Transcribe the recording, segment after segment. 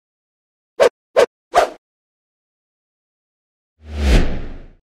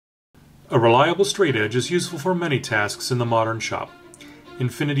A reliable straight edge is useful for many tasks in the modern shop.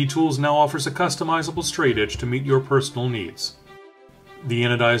 Infinity Tools now offers a customizable straight edge to meet your personal needs. The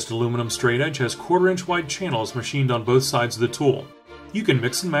anodized aluminum straight edge has 1/4-inch wide channels machined on both sides of the tool. You can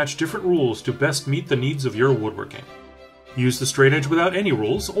mix and match different rules to best meet the needs of your woodworking. Use the straight edge without any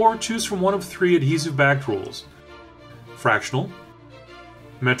rules, or choose from one of 3 adhesive-backed rules: fractional,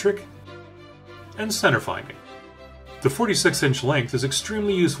 metric, and center finding. The 46-inch length is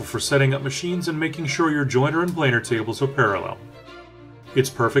extremely useful for setting up machines and making sure your jointer and planer tables are parallel.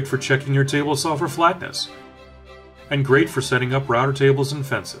 It's perfect for checking your table saw for flatness, and great for setting up router tables and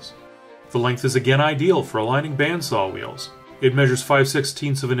fences. The length is again ideal for aligning bandsaw wheels. It measures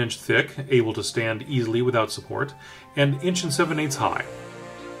 5/16 of an inch thick, able to stand easily without support, and 1 7/8 high.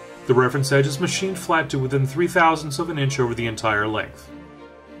 The reference edge is machined flat to within 3/1000 of an inch over the entire length.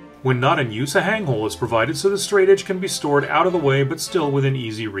 When not in use, a hang hole is provided so the straight edge can be stored out of the way but still within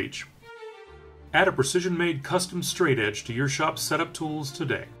easy reach. Add a precision-made custom straight edge to your shop's setup tools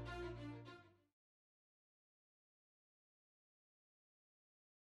today.